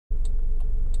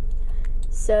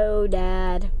so,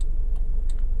 Dad.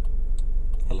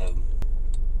 Hello.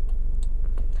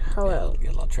 Hello. Yeah, we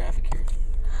got a lot of traffic here.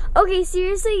 Okay,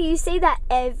 seriously, you say that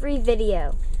every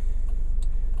video.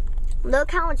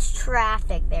 Look how much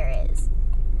traffic there is.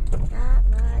 Not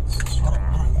much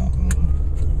traffic.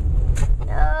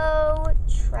 No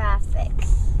traffic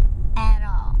at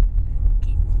all.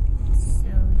 Okay. So,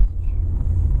 yeah.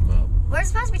 Well, We're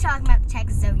supposed to be talking about the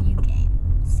Texas OU game.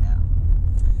 So,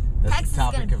 that's Texas the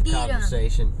topic gonna of beat 'em.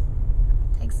 conversation.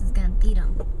 Texas is gonna beat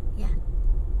them. Yeah.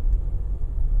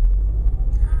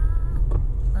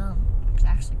 Well, it's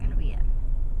actually gonna be it.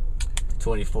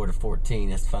 24-14.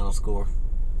 That's the final score.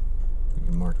 You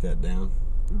can mark that down.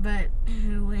 But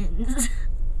who wins?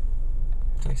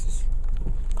 Texas.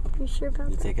 You sure about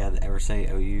You that? think I'd ever say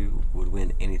OU would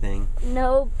win anything?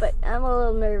 No, but I'm a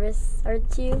little nervous.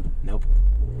 Aren't you? Nope.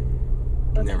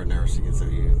 I'm never nervous against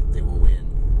OU. They will win.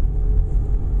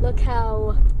 Look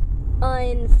how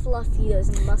unfluffy those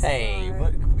muscles Hey, are.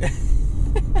 what?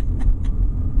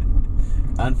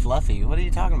 Unfluffy? What are you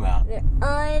talking about? They're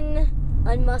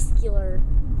unmuscular.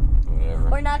 Whatever.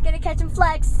 We're not gonna catch them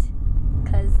flexed,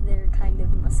 cause they're kind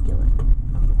of muscular.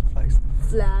 Flex.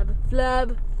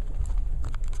 Flab.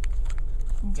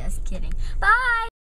 Just kidding. Bye!